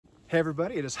Hey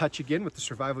everybody, it is Hutch again with the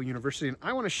Survival University, and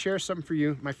I want to share something for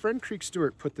you. My friend Creek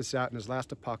Stewart put this out in his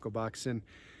last Apoco box, and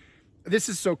this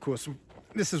is so cool. So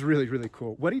this is really, really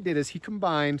cool. What he did is he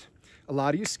combined, a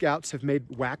lot of you scouts have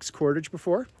made wax cordage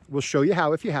before. We'll show you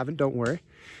how if you haven't, don't worry.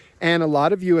 And a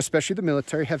lot of you, especially the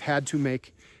military, have had to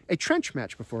make a trench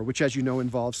match before, which, as you know,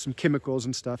 involves some chemicals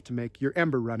and stuff to make your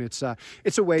ember run. It's a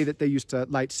way that they used to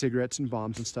light cigarettes and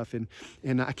bombs and stuff in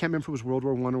I can't remember if it was World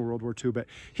War I or World War II, but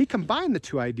he combined the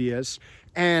two ideas.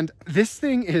 And this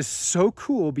thing is so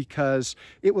cool because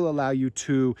it will allow you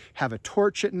to have a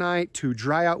torch at night, to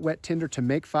dry out wet tinder, to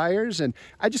make fires. And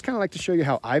I just kind of like to show you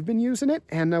how I've been using it,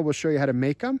 and we'll show you how to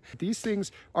make them. These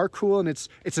things are cool, and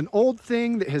it's an old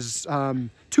thing that has,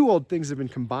 two old things have been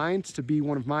combined to be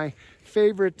one of my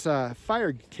favorite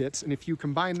fire kits. And if you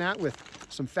combine that with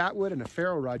some fat wood and a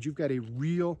ferro rod, you've got a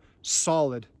real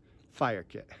solid fire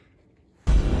kit.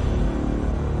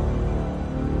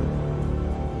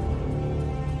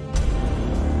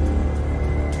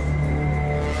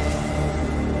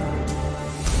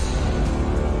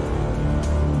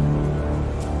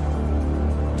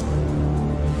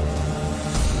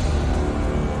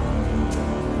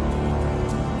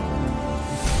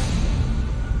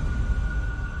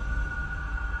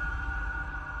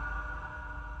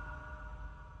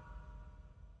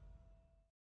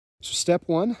 So step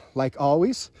one, like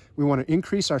always, we want to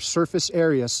increase our surface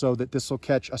area so that this will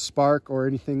catch a spark or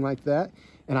anything like that.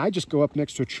 And I just go up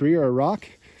next to a tree or a rock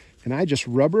and I just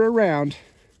rubber around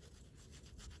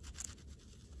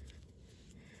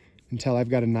until I've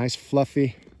got a nice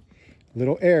fluffy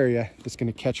little area that's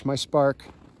going to catch my spark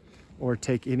or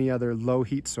take any other low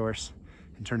heat source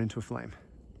and turn into a flame.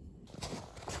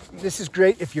 This is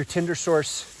great if your tinder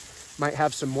source might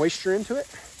have some moisture into it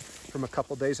from a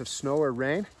couple days of snow or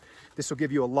rain. This will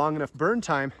give you a long enough burn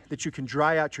time that you can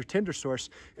dry out your tinder source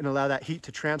and allow that heat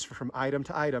to transfer from item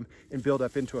to item and build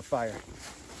up into a fire.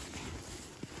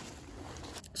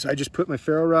 So I just put my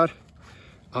ferro rod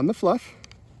on the fluff.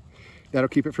 That'll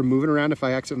keep it from moving around if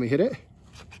I accidentally hit it.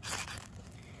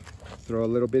 Throw a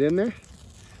little bit in there.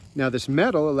 Now this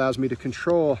metal allows me to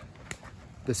control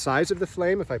the size of the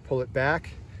flame. If I pull it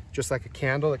back, just like a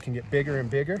candle, it can get bigger and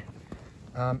bigger.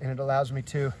 And it allows me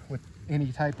to, with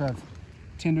any type of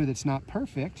tinder that's not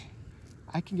perfect,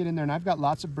 I can get in there and I've got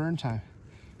lots of burn time.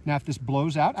 Now if this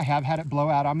blows out, I have had it blow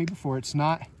out on me before. It's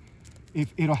not,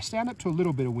 if it'll stand up to a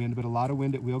little bit of wind, but a lot of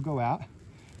wind it will go out.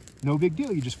 No big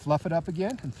deal. You just fluff it up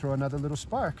again and throw another little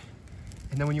spark.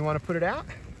 And then when you want to put it out,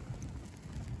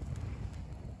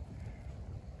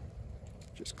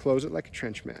 just close it like a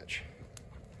trench match.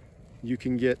 You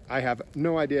can get, I have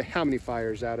no idea how many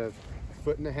fires out of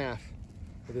 1.5 feet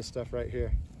of this stuff right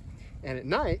here. And at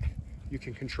night, you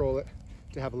can control it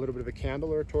to have a little bit of a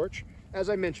candle or a torch. As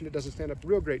I mentioned, it doesn't stand up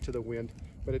real great to the wind,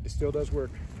 but it still does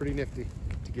work pretty nifty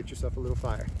to get yourself a little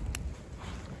fire.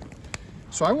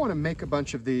 So I want to make a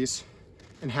bunch of these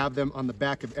and have them on the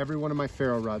back of every one of my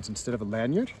ferro rods instead of a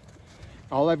lanyard.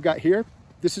 All I've got here,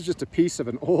 this is just a piece of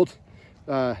an old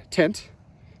tent,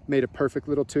 made a perfect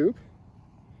little tube.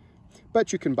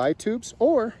 But you can buy tubes,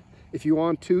 or if you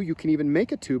want to, you can even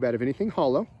make a tube out of anything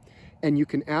hollow. And you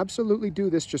can absolutely do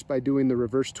this just by doing the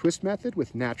reverse twist method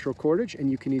with natural cordage.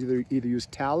 And you can either use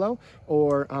tallow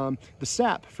or the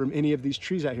sap from any of these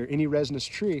trees out here, any resinous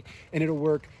tree, and it'll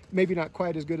work maybe not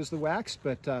quite as good as the wax,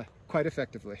 but quite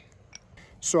effectively.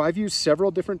 So I've used several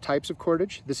different types of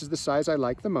cordage. This is the size I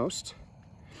like the most.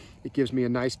 It gives me a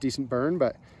nice, decent burn,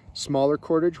 but smaller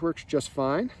cordage works just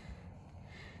fine.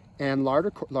 And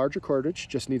larger cordage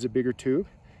just needs a bigger tube.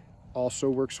 Also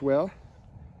works well.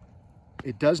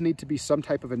 It does need to be some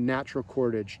type of a natural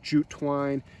cordage, jute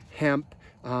twine, hemp,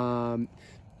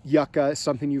 yucca,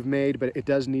 something you've made, but it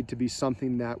does need to be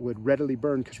something that would readily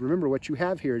burn, because remember what you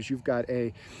have here is you've got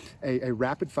a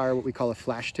rapid fire, what we call a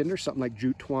flash tinder, something like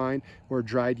jute twine or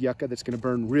dried yucca that's going to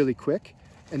burn really quick,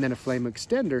 and then a flame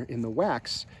extender in the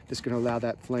wax that's going to allow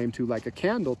that flame to, like a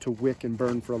candle, to wick and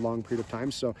burn for a long period of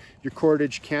time. So your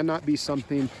cordage cannot be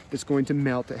something that's going to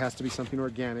melt. It has to be something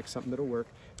organic, something that'll work.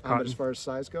 But as far as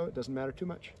size go, it doesn't matter too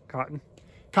much. Cotton?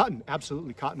 Cotton,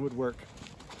 absolutely. Cotton would work.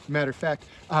 Matter of fact,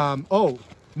 oh,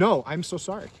 no, I'm so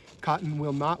sorry. Cotton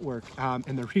will not work.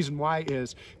 And the reason why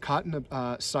is cotton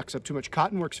sucks up too much.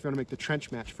 Cotton works if you want to make the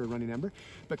trench match for a running ember,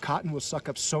 but cotton will suck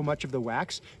up so much of the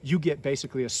wax, you get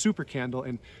basically a super candle.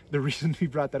 And the reason we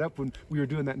brought that up when we were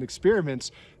doing that in experiments,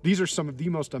 these are some of the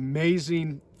most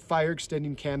amazing fire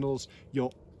extending candles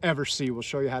you'll ever see. We'll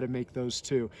show you how to make those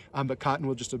too. But cotton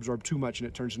will just absorb too much and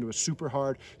it turns into a super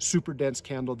hard, super dense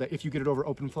candle that if you get it over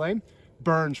open flame,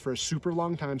 burns for a super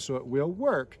long time, so it will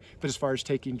work. But as far as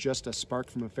taking just a spark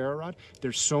from a ferro rod,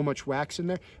 there's so much wax in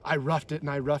there. I roughed it and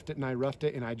I roughed it and I roughed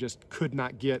it, and I just could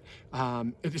not get,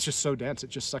 it's just so dense. It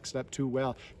just sucks it up too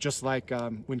well. Just like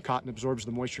when cotton absorbs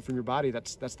the moisture from your body,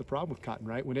 that's the problem with cotton,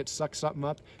 right? When it sucks something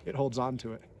up, it holds on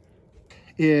to it.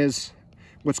 Is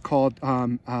what's called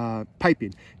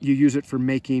piping. You use it for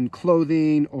making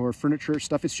clothing or furniture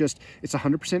stuff. It's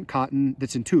 100% cotton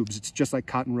that's in tubes. It's just like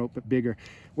cotton rope, but bigger.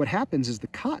 What happens is the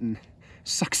cotton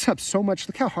sucks up so much.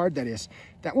 Look how hard that is.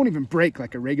 That won't even break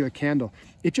like a regular candle.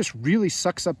 It just really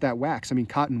sucks up that wax. I mean,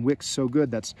 cotton wicks so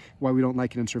good. That's why we don't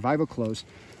like it in survival clothes,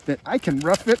 that I can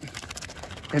rough it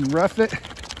and rough it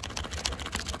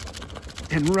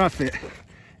and rough it,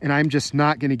 and I'm just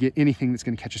not going to get anything that's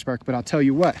going to catch a spark. But I'll tell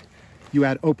you what, you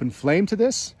add open flame to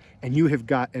this, and you have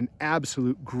got an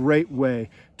absolute great way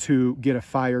to get a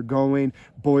fire going.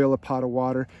 Boil a pot of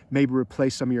water, maybe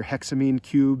replace some of your hexamine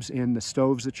cubes in the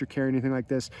stoves that you're carrying, anything like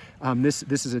this.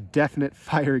 This is a definite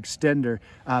fire extender,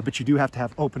 but you do have to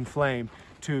have open flame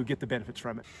to get the benefits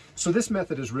from it. So this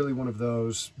method is really one of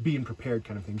those being prepared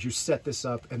kind of things. You set this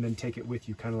up and then take it with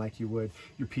you, kind of like you would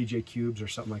your PJ cubes or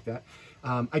something like that.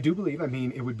 I do believe, I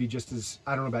mean, it would be just as,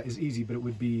 I don't know about as easy, but it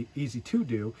would be easy to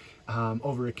do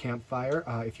over a campfire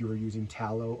if you were using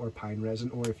tallow or pine resin,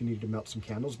 or if you needed to melt some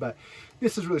candles. But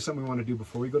this is really something we want to do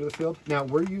before we go to the field. Now,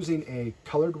 we're using a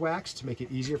colored wax to make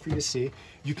it easier for you to see.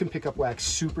 You can pick up wax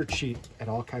super cheap at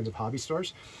all kinds of hobby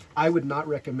stores. I would not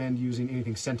recommend using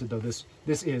anything scented, though.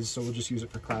 This is, so we'll just use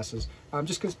it for classes.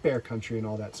 Just because bear country and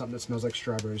all that, something that smells like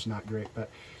strawberries is not great. But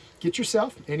get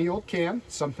yourself any old can,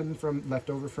 something from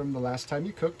leftover from the last time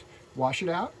you cooked, wash it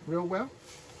out real well,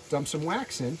 dump some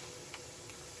wax in,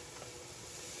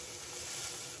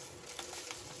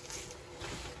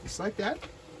 just like that,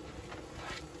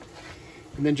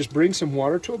 and then just bring some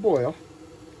water to a boil.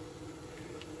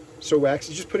 So wax,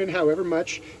 you just put in however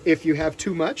much. If you have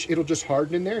too much, it'll just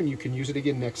harden in there and you can use it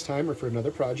again next time or for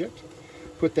another project.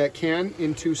 Put that can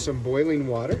into some boiling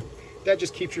water. That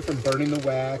just keeps you from burning the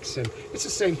wax, and it's the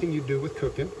same thing you do with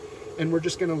cooking. And we're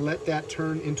just gonna let that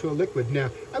turn into a liquid. Now,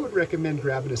 I would recommend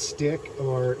grabbing a stick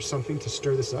or something to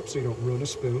stir this up so you don't ruin a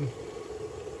spoon.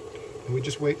 And we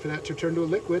just wait for that to turn to a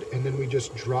liquid, and then we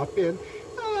just drop in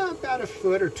about a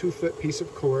 1 or 2 foot piece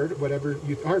of cord, whatever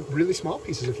you, or really small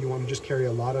pieces if you want to just carry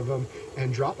a lot of them,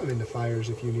 and drop them into fires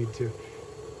if you need to.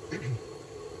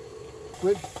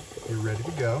 Liquid, you're ready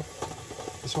to go.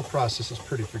 This whole process is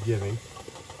pretty forgiving.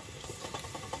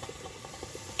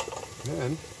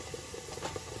 Then you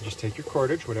just take your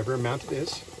cordage, whatever amount it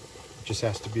is. It just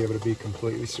has to be able to be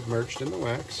completely submerged in the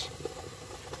wax.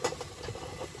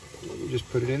 You just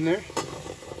put it in there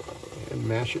and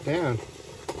mash it down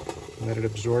and let it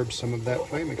absorb some of that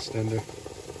flame extender.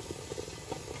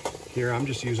 Here I'm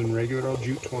just using regular old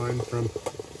jute twine from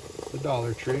the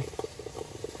Dollar Tree,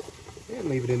 and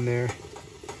leave it in there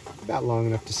about long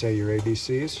enough to say your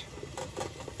ABCs.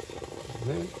 And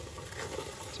then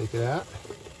take it out.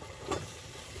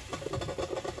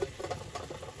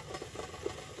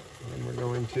 And we're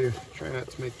going to try not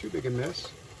to make too big a mess.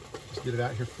 Just get it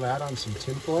out here flat on some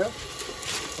tin foil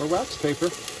or wax paper.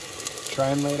 Try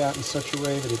and lay it out in such a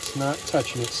way that it's not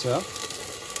touching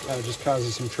itself. That'll just cause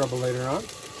you some trouble later on.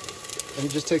 And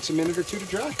it just takes a minute or two to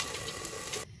dry.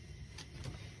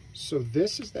 So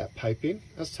this is that piping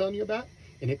I was telling you about.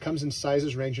 And it comes in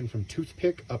sizes ranging from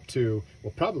toothpick up to,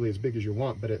 well, probably as big as you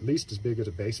want, but at least as big as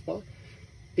a baseball.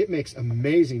 It makes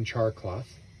amazing char cloth,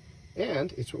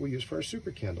 and it's what we use for our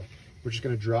super candle. We're just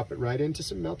gonna drop it right into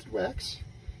some melted wax.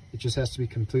 It just has to be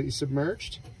completely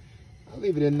submerged. I'll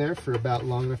leave it in there for about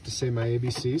long enough to say my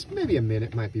ABCs. Maybe a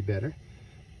minute might be better.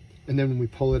 And then when we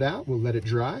pull it out, we'll let it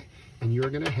dry, and you're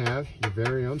gonna have your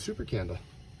very own super candle.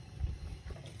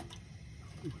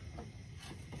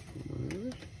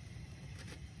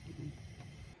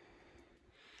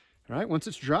 All right, once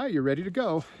it's dry, you're ready to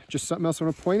go. Just something else I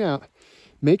want to point out.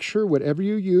 Make sure whatever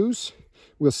you use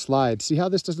will slide. See how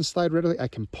this doesn't slide readily? I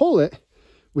can pull it,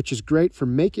 which is great for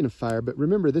making a fire, but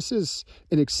remember, this is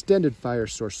an extended fire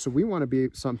source, so we want to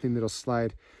be something that'll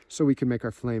slide so we can make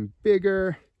our flame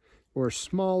bigger or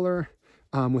smaller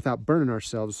without burning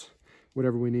ourselves,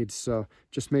 whatever we need. So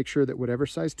just make sure that whatever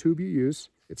size tube you use,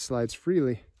 it slides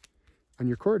freely on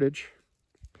your cordage,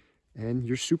 and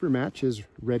your super match is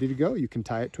ready to go. You can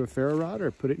tie it to a ferro rod or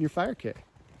put it in your fire kit.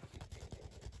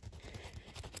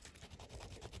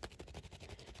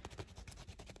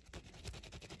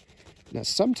 Now,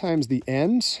 sometimes the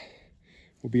ends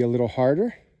will be a little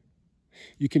harder.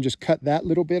 You can just cut that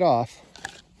little bit off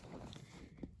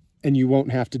and you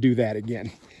won't have to do that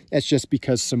again. That's just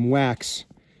because some wax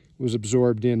was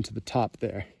absorbed into the top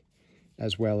there.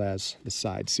 as well as the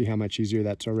side. See how much easier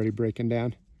that's already breaking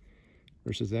down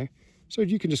versus there? So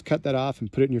you can just cut that off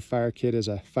and put it in your fire kit as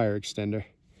a fire extender.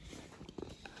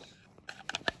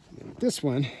 And this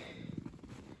one,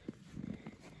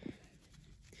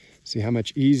 see how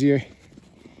much easier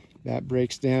that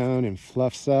breaks down and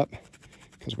fluffs up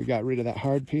because we got rid of that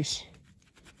hard piece.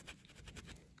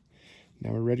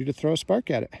 Now we're ready to throw a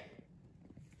spark at it.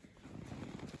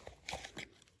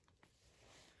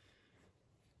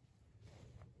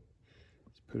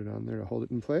 Let's put it on there to hold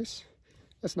it in place.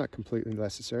 That's not completely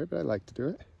necessary, but I like to do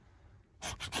it.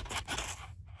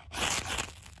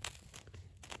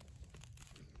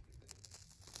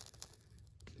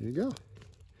 There you go.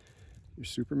 Your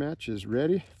super match is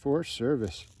ready for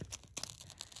service.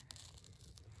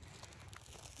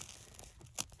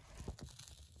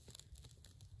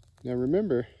 Now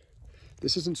remember,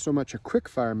 this isn't so much a quick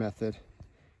fire method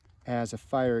as a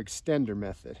fire extender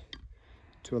method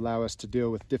to allow us to deal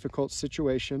with difficult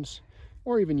situations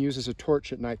or even use as a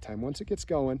torch at nighttime. Once it gets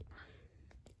going,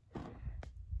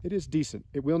 it is decent.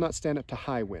 It will not stand up to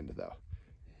high wind though.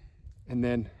 And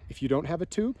then if you don't have a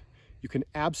tube, you can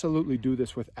absolutely do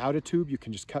this without a tube. You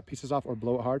can just cut pieces off or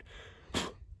blow it hard.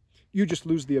 You just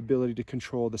lose the ability to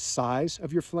control the size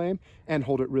of your flame and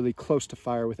hold it really close to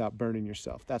fire without burning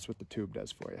yourself. That's what the tube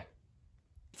does for you.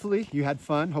 Hopefully you had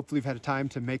fun. Hopefully you've had a time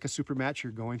to make a super match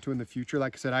you're going to in the future.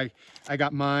 Like I said, I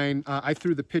got mine. I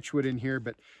threw the pitchwood in here,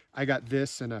 but I got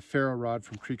this and a ferro rod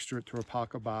from Creek Stewart through a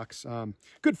Paco box.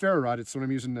 Good ferro rod. It's what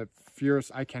I'm using, the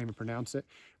Furus. I can't even pronounce it,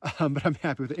 but I'm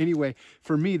happy with it. Anyway,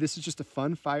 for me, this is just a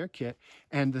fun fire kit.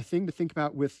 And the thing to think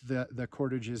about with the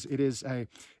cordage is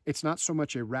it's not so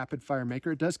much a rapid fire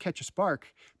maker. It does catch a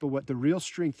spark, but what the real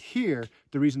strength here,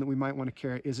 the reason that we might want to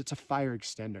carry it is it's a fire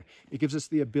extender. It gives us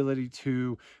the ability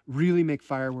to really make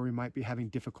fire where we might be having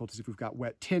difficulties if we've got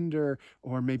wet tinder,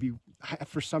 or maybe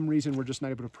for some reason we're just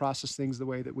not able to process things the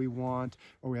way that we want,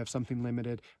 or we have something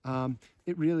limited.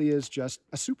 It really is just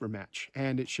a super match,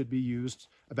 and it should be used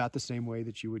about the same way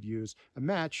that you would use a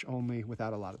match, only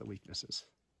without a lot of the weaknesses.